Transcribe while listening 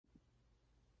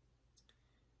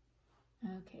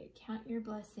Okay, count your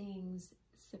blessings,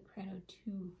 soprano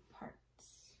 2 parts.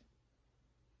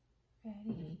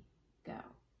 Ready, go.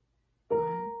 1,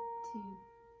 2,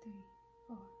 3,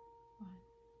 4. 1,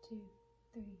 2,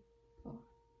 3, 4.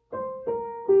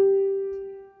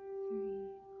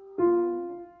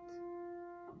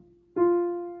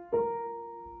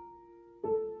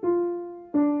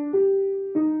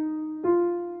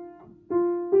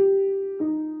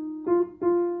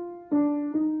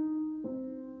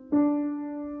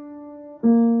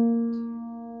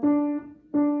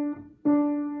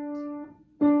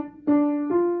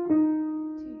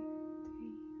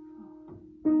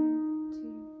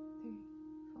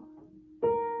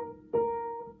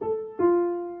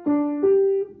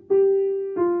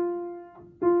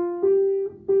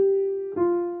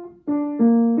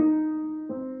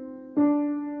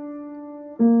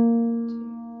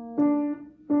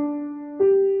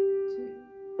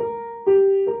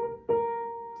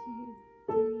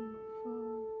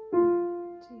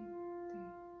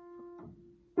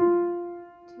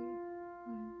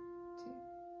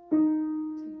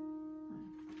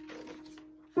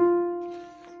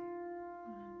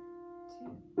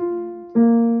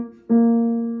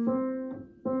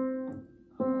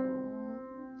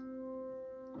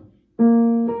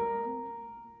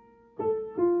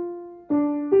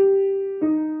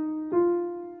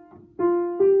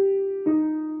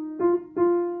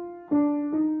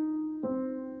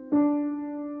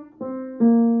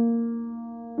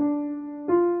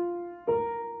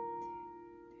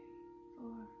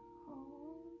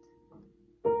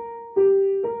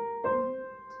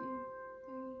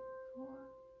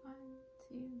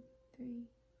 2, 3,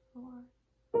 hold.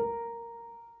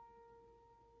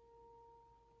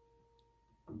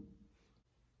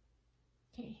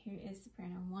 Okay, here is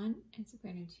soprano 1 and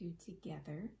soprano 2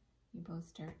 together. You both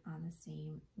start on the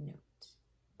same note.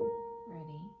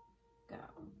 Ready, go.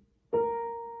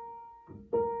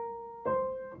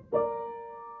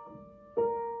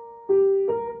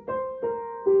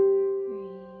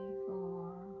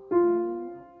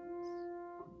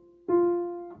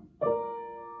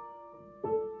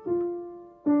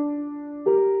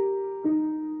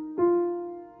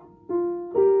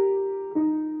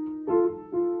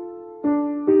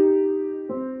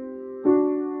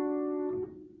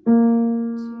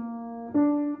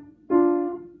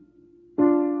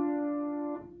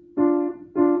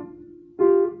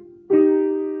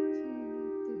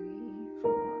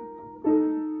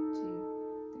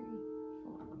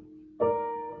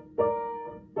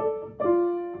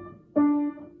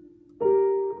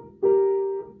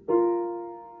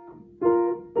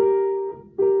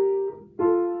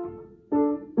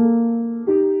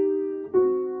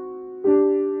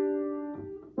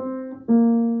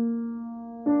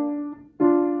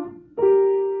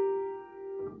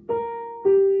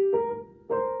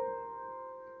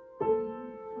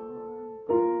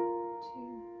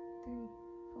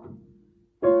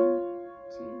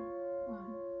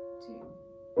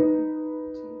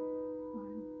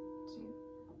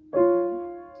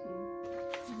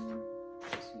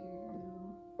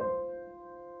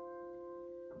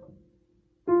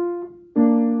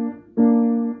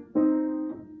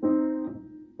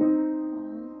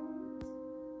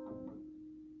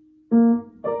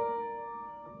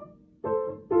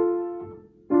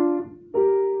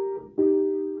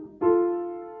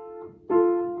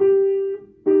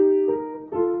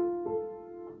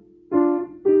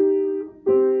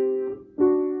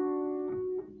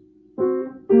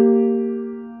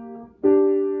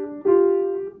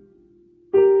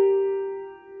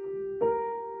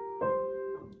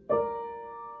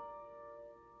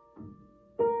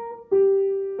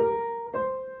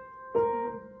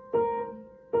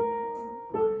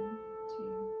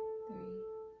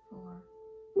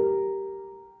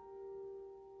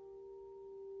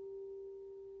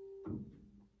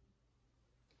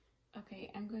 Okay,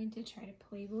 I'm going to try to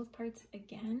play both parts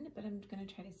again, but I'm going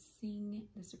to try to sing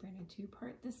the soprano 2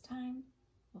 part this time.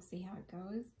 We'll see how it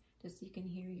goes, just so you can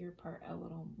hear your part a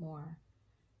little more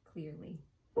clearly.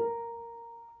 All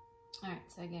right,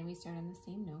 so again, we start on the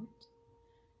same note.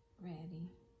 Ready,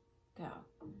 go.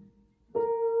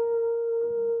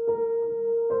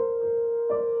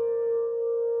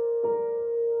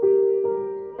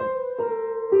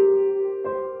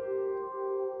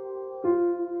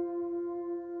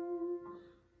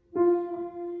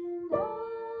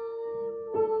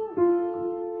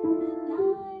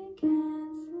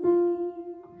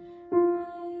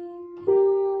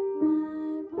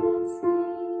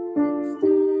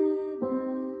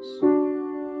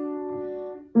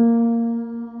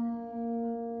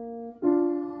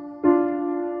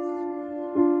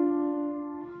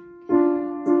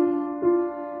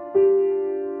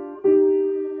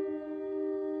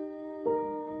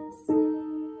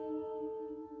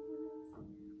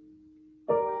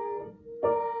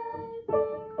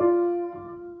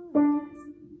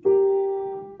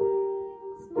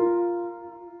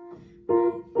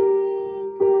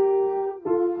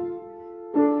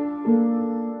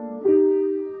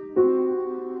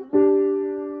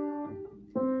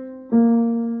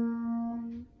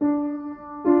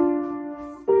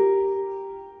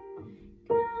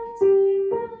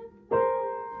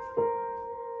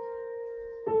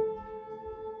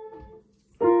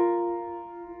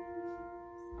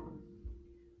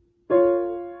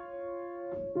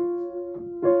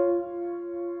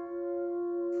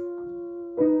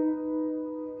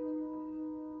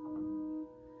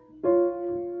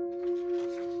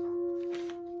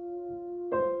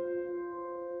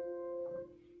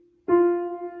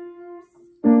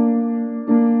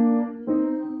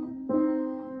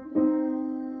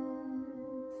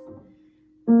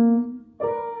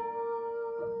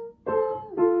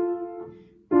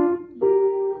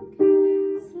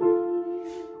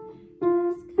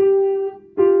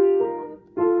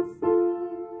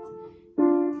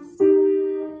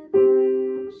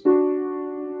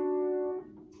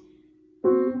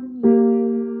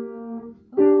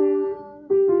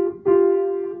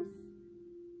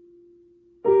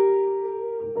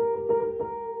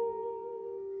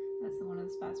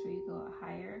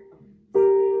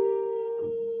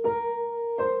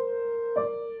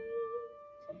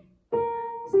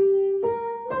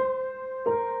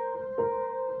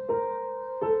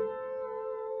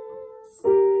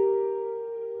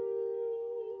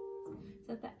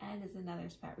 end is another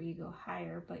spot where you go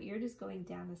higher, but you're just going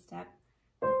down the step.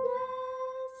 Blessings.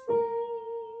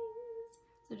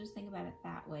 So just think about it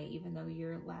that way, even though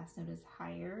your last note is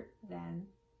higher than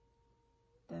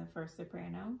the first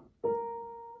soprano.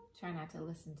 Try not to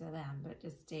listen to them, but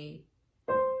just stay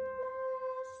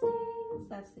blessings.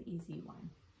 That's the easy one.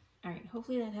 All right,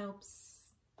 hopefully that helps.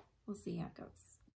 We'll see how it goes.